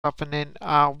happening,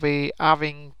 I'll be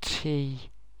having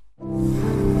tea.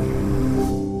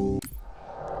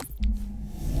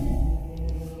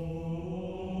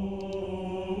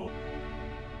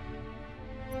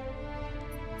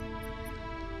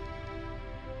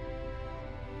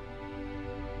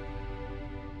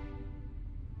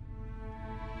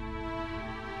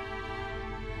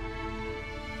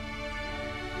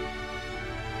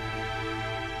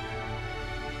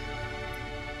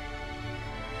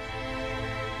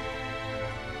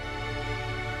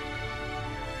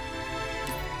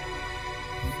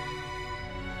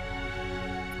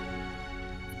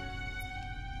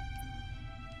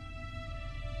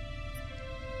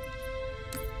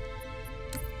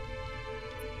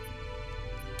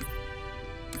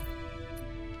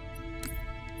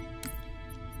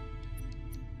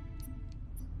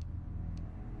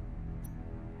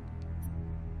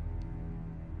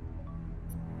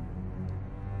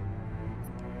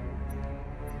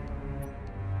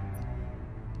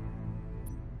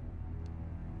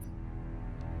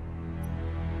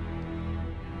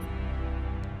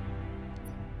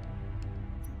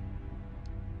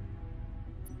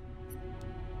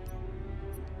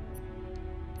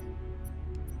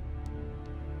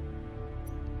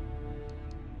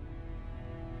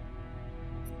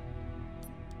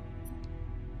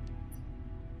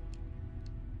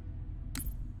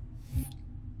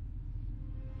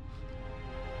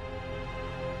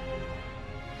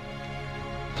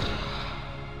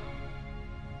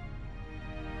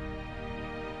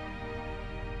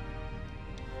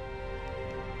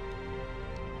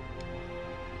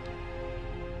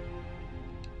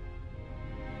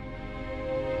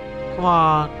 Come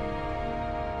on.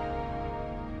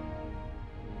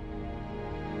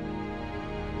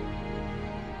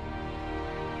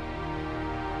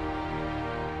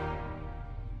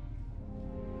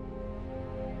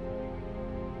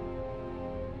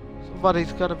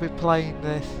 Somebody's got to be playing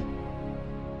this.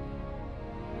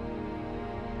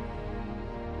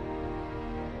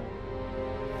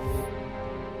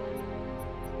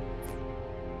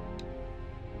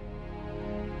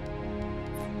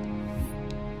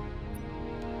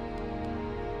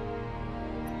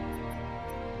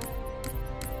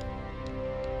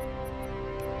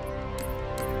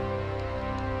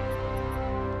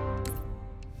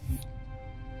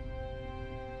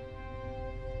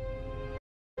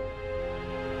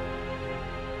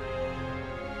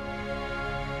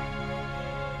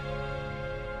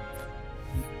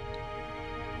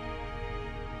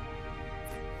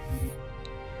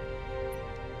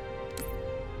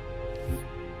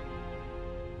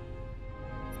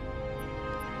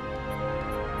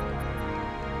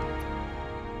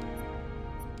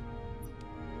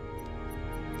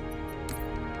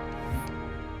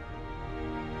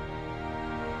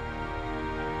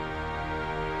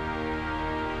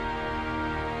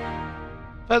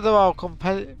 But they're all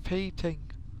competing.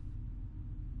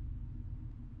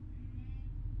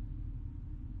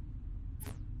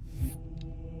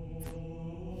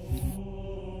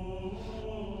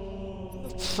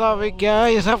 Sorry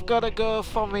guys, I've got to go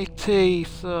for my tea,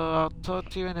 so I'll talk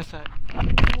to you in a sec.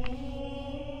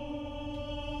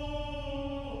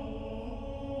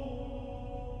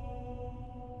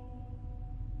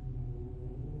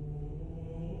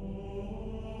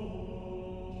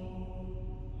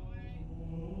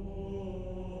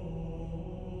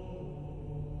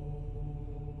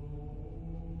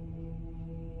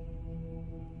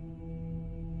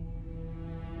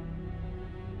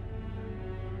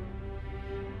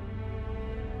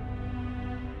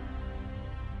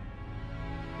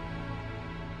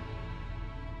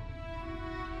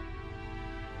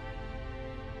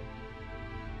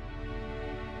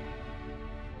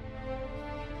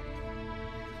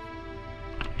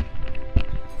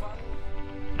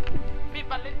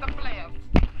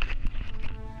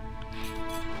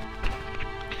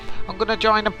 I'm gonna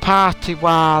join a party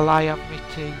while I have my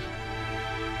tea.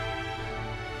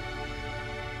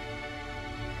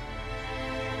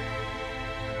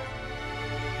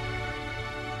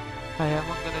 I'm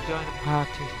gonna join a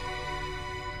party.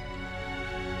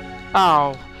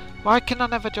 Oh, why can I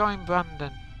never join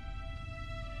Brandon?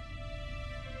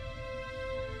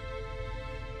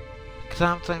 Because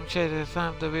I'm Slim Shady,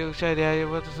 I'm the real Shady, I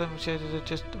was the Slim Shady, that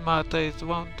just Martha is the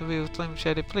one, the real Slim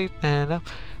Shady, please stand up,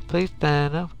 please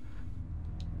stand up.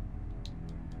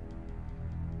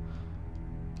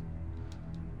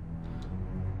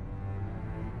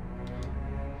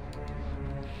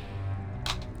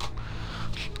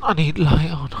 I need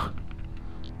light on.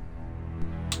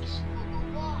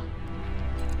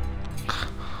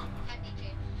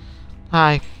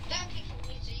 Hi.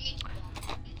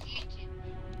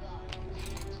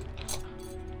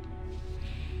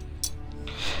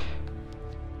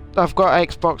 I've got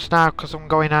Xbox now because I'm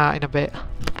going out in a bit.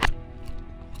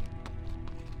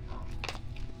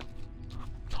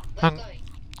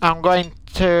 I'm going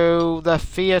to the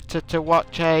theatre to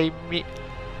watch a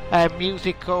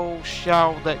musical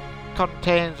show that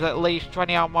contains at least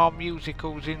 20 or more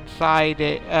musicals inside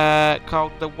it,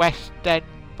 called the West End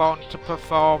Born to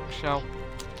Perform show.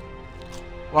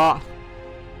 What?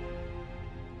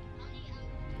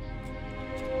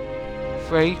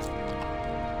 3?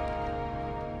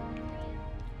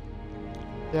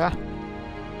 Yeah.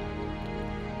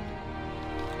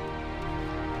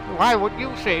 Why would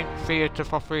you sit in theatre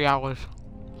for 3 hours?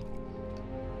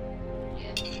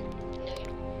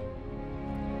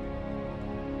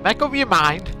 Make up your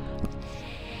mind.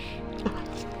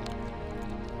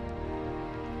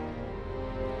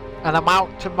 And I'm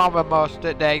out tomorrow most of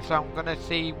the day, so I'm gonna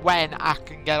see when I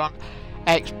can get on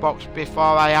Xbox before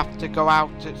I have to go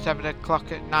out at 7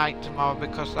 o'clock at night tomorrow,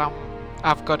 because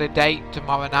I've got a date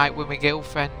tomorrow night with my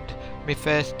girlfriend, my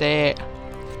first date.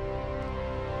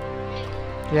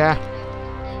 Yeah.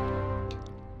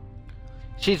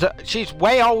 She's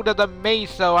way older than me,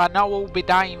 so I know who'll be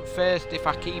dying first if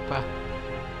I keep her.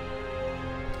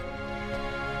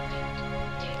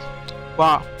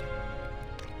 What?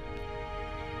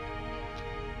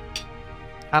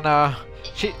 I know.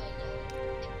 She...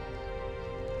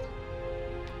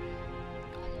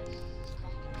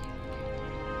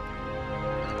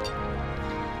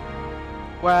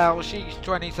 Well, she's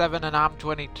 27 and I'm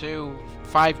 22.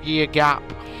 5-year gap.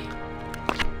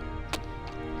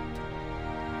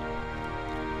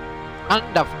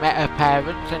 And I've met her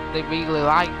parents and they really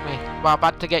like me. Well, I've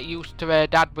had to get used to her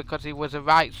dad because he was a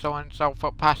right so-and-so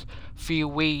for the past few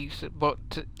weeks.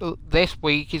 But this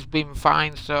week he's been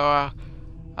fine, so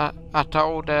I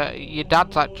told her, your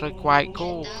dad's actually quite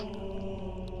cool.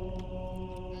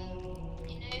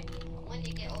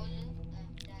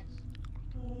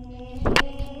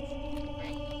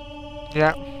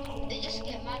 Yeah. They just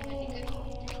get mad when you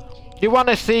go. You want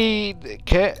to see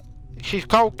she's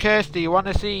called Kirsty. You want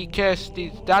to see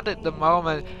Kirsty's dad at the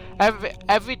moment.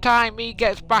 Every time he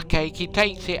gets backache, he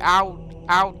takes it out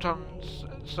on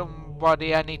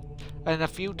somebody, and a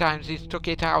few times he's took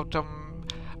it out on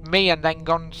me and then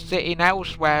gone sitting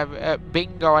elsewhere at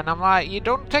bingo. And I'm like, you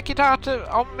don't take it out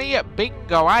on me at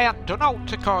bingo. I ain't done out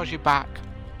to cause you back.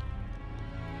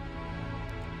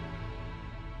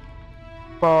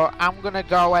 But I'm gonna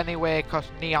go anyway because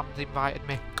Neon's invited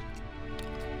me.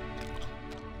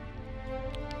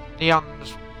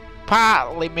 Neon's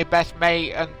partly my best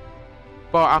mate,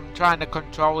 but I'm trying to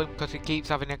control him because he keeps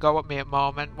having a go at me at the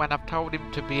moment when I've told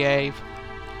him to behave.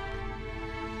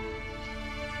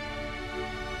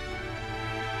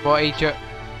 But he just...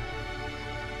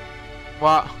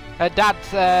 What? Her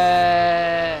dad's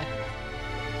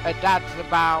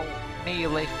about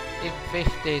nearly in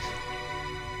 50s.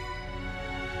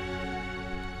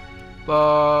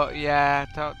 But yeah,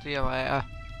 talk to you later.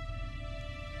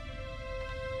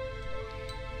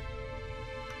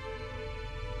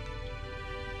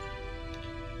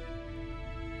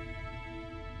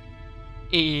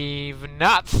 Eve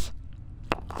nuts.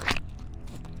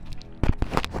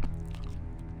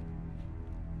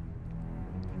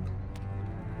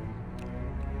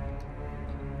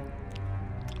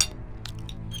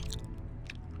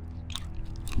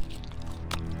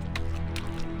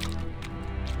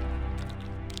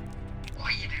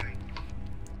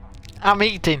 I'm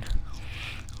eating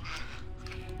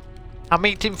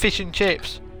fish and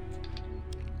chips.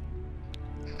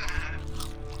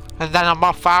 And then I'm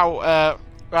off out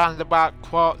round about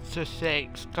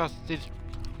 5:45 because there's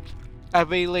a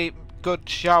really good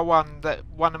show on that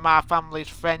one of my family's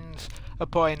friends are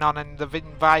putting on, and they've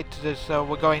invited us, so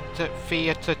we're going to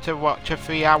theatre to watch a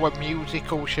 3-hour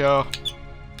musical show.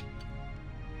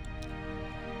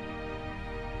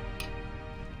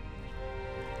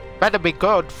 Better be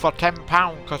good for £10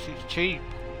 because it's cheap.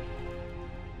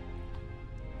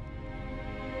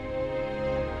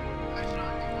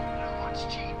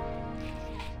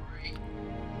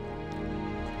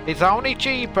 It's only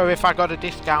cheaper if I got a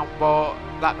discount, but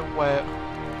that don't work.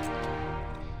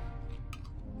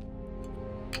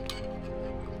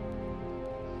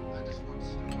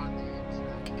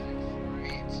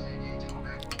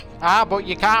 Ah, but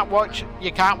you can't watch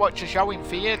a show in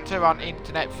theatre on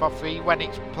internet for free when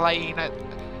it's playing at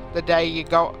the day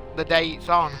it's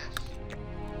on.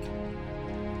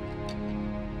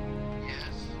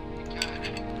 Yes, you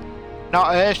can.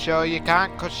 Not her show, you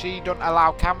can't, because she doesn't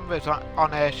allow cameras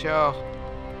on her show.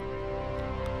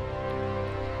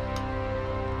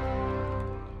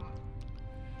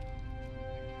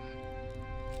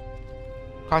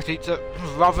 Because it's at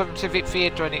Rotherham Civic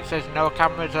Theatre and it says no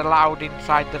cameras allowed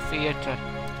inside the theatre.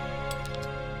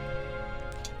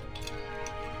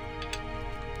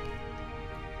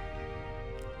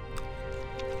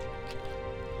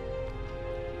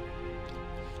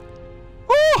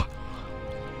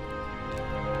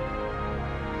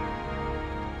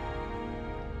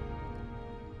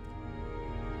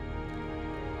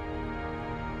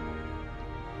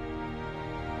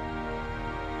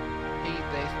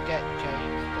 Get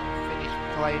changed and finish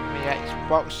playing my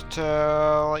Xbox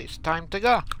till it's time to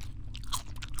go.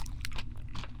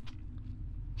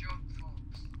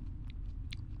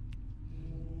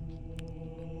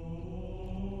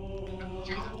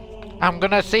 I'm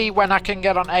gonna see when I can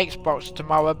get on Xbox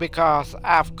tomorrow because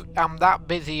I'm that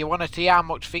busy. You wanna see how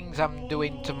much things I'm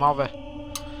doing tomorrow?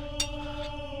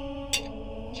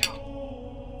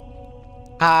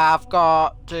 I've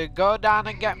got to go down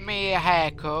and get me a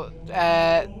haircut.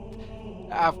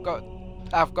 I've got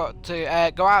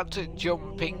to go out to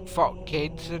jumping for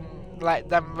kids and let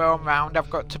them roam around. I've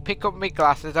got to pick up my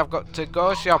glasses. I've got to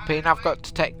go shopping. I've got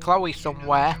to take Chloe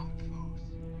somewhere.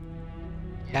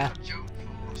 Yeah. Its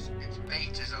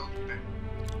beta's open.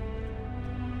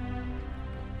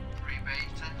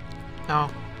 Pre-beta. No.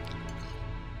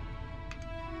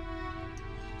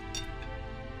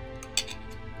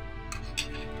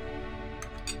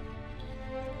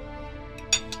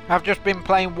 I've just been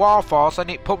playing Warforce and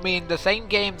it put me in the same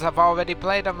games I've already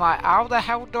played. I'm like, how the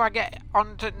hell do I get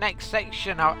on to the next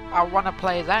section? I want to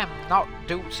play them, not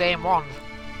do the same ones.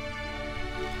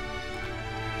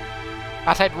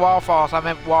 I said Warforce, I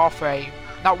meant Warframe.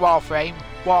 Not Warframe,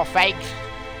 Warface.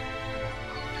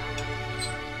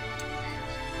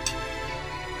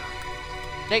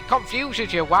 It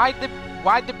confuses you. Why'd they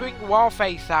bring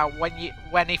Warface out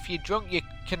when if you're drunk you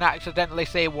can accidentally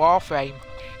say Warframe?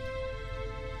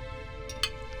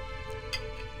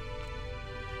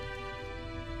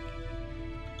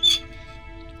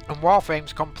 And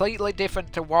Warframe's completely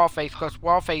different to Warface because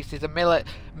Warface is a military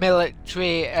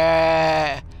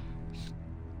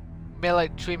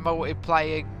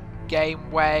multiplayer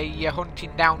game where you're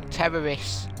hunting down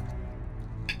terrorists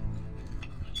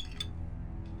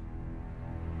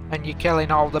and you're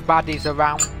killing all the baddies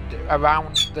around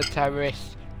the terrorists.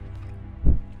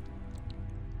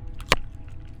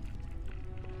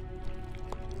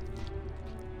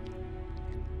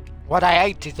 What I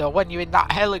hate is though when you're in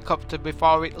that helicopter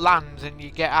before it lands and you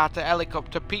get out of the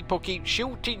helicopter, people keep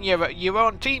shooting you, your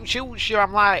own team shoots you,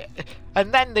 I'm like,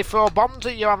 and then they throw bombs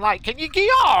at you, I'm like, can you get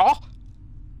off?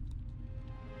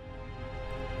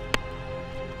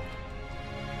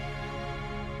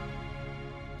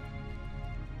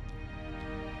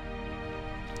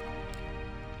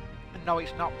 No,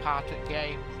 it's not part of the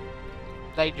game.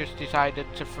 They just decided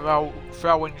to throw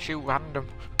and shoot random.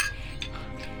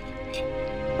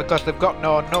 Because they've got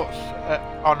no nuts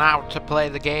on how to play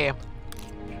the game.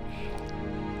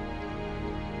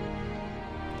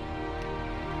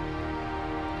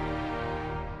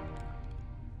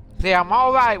 See, I'm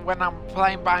alright when I'm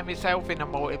playing by myself in a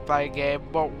multiplayer game,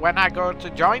 but when I go to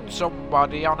join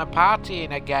somebody on a party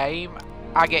in a game,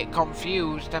 I get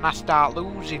confused and I start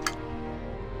losing.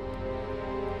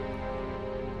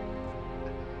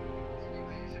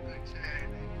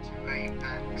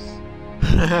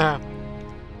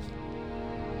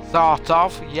 Sort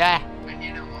of, yeah. And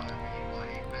you know what I mean? What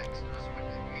Apex does when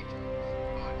they reach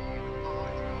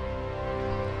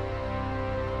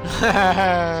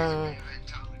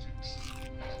intelligence.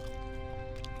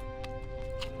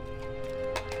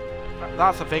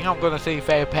 That's the thing, I'm gonna see if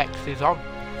Apex is on.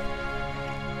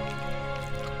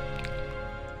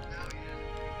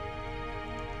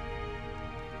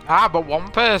 Ah, but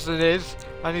one person is,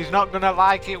 and he's not gonna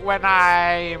like it when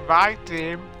I invite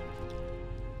him.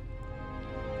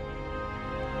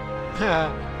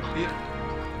 I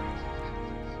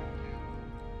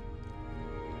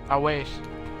wish.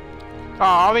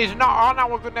 Oh, he's not on. I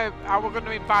was gonna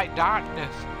invite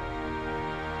Darkness.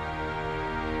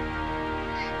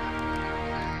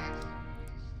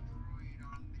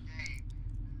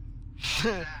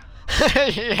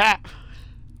 Yeah.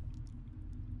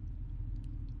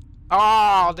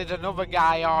 Oh, there's another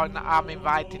guy on. I'm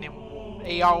inviting him.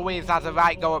 He always has a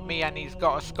right go at me, and he's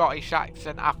got a Scottish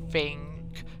accent. I think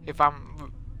if I've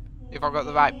got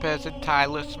the right person,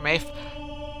 Tyler Smith.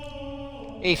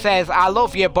 He says, "I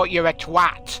love you, but you're a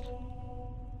twat."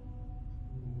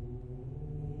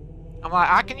 I'm like,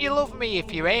 how can you love me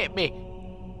if you hate me?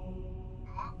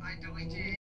 What? I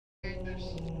deleted this.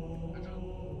 I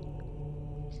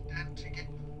don't stand to get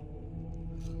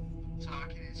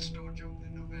talking and still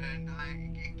jumping over and I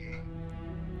get game.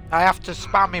 I have to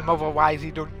spam him, otherwise he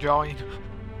don't join.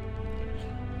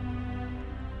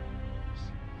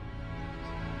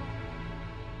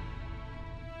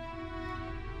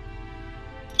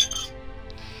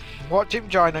 Watch him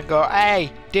join and go,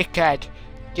 hey, dickhead,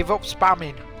 give up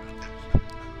spamming.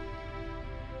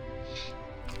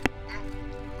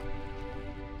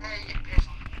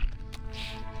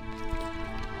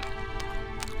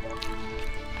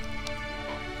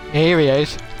 Here he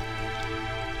is.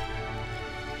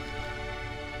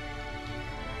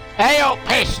 Hey up,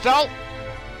 pistol!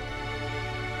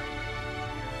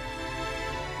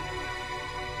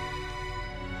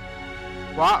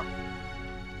 What?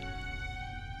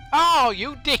 Oh,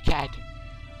 you dickhead!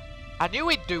 I knew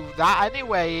he'd do that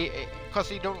anyway, because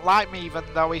he don't like me even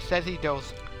though he says he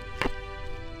does.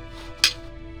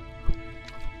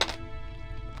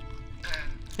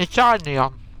 It's shiny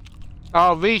on.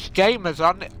 Oh, Reese Gamer's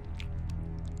on.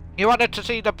 You wanted to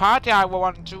see the party I were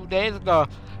on 2 days ago.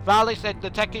 Riley said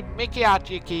they're taking mickey out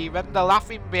you, Kieran. They're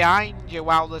laughing behind you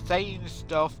while they're saying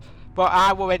stuff. But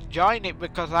I were enjoying it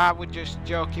because I was just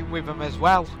joking with them as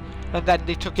well. And then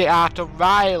they took it out on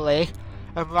Riley.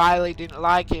 And Riley didn't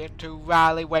like it until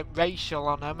Riley went racial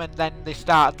on them. And then they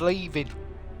started leaving.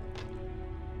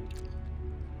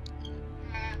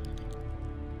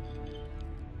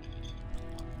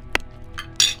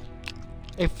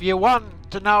 If you want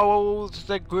to know who's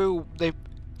the group,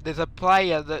 there's a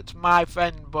player that's my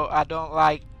friend, but I don't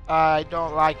like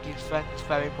his friends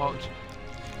very much.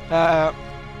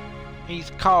 He's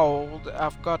called.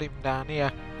 I've got him down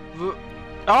here.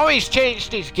 Oh, he's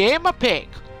changed his gamer pick.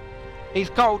 He's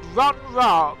called Ron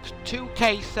Rock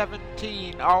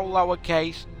 2K17, all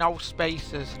lowercase, no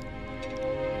spaces.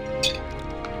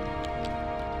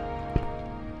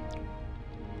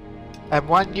 And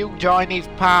when you join his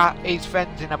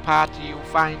friends in a party, you'll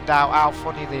find out how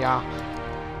funny they are.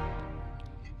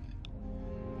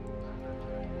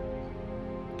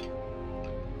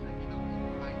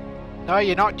 No,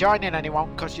 you're not joining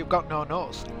anyone because you've got no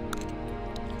nuts.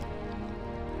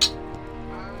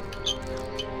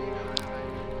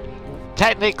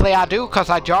 Technically I do because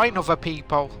I join other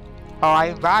people. Or I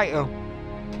invite them.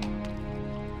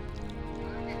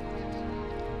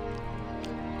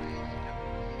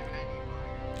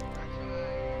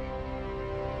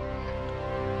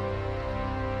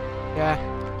 Yeah.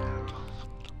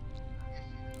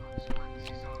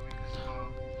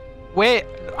 Wait,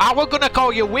 I was gonna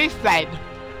call you Whiff then.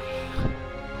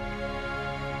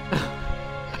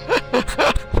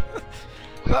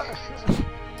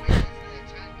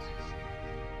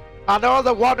 I know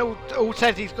the one who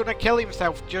says he's gonna kill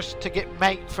himself just to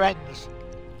make friends.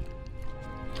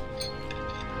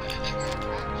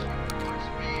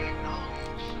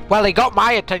 Well, he got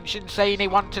my attention saying he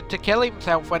wanted to kill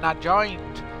himself when I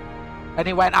joined. And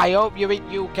he went, I hope you're in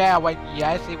UK. I went,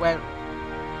 yes. He went,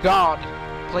 God,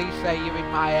 please say you're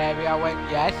in my area. I went,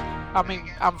 yes. I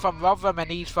mean, I'm from Rotherham and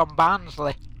he's from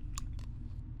Barnsley.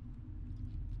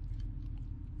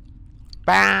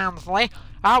 Barnsley?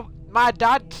 My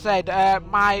dad said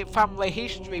my family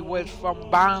history was from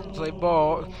Barnsley,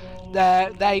 but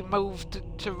they moved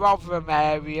to Rotherham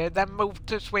area, then moved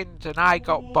to Swinton. I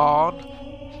got born.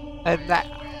 And that...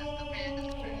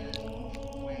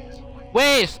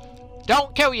 Wait!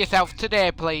 Don't kill yourself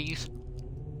today, please.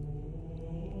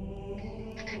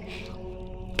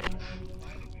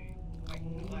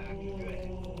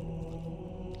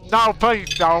 No,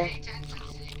 please don't.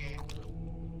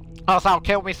 Else I'll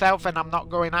kill myself and I'm not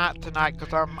going out tonight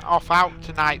because I'm off out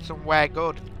tonight somewhere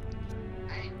good.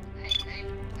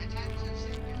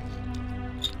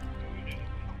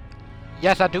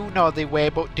 Yes, I do know the way,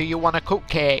 but do you want a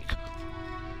cupcake?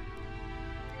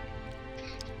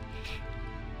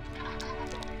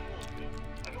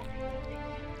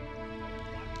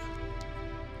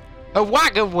 A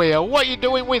wagon wheel? What are you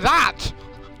doing with that?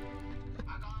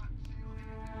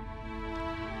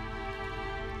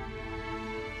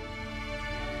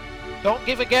 Don't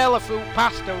give a girl a fruit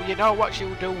pastel, you know what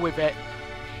she'll do with it.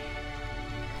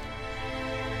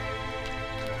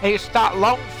 It's that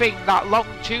long thing, that long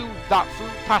tube, that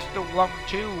fruit pastel long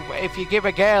tube. If you give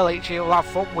a girl it, she'll have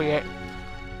fun with it.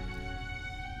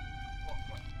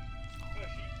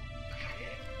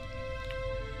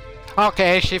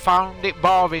 Okay, she found it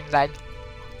boring then.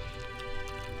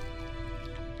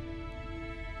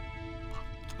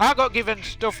 I got given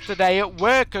stuff today at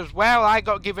work as well. I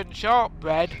got given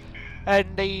shortbread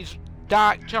and these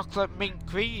dark chocolate mint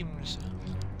creams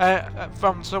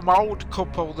from some old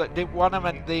couple that didn't want them,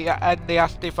 and they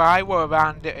asked if I were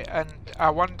around it, and I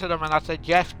wanted them and I said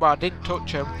yes, but I didn't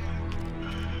touch them.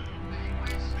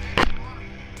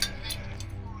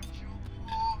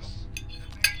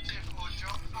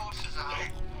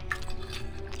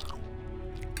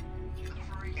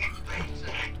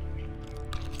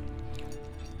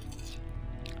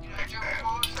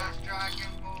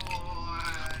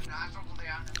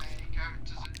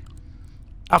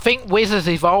 I think Wiz is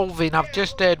evolving. I've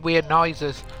just heard weird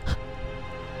noises.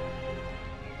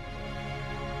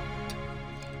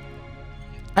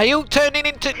 Are you turning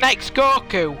into next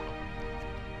Goku?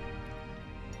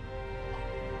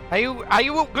 Are you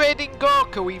upgrading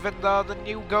Goku even though the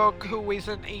new Goku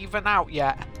isn't even out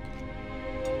yet?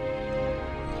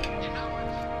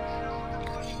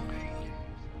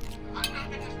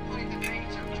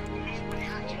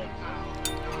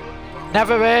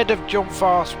 Never heard of Jump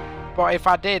Force, but if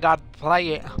I did, I'd play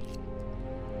it.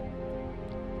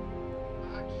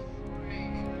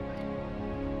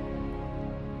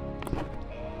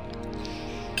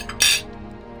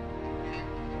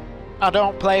 I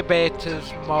don't play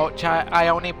betas much, I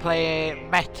only play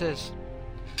metas.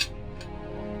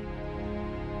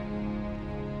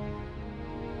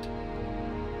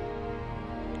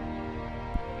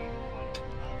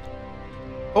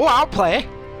 Oh, I'll play.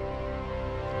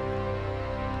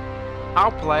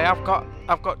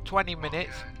 I've got 20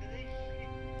 minutes.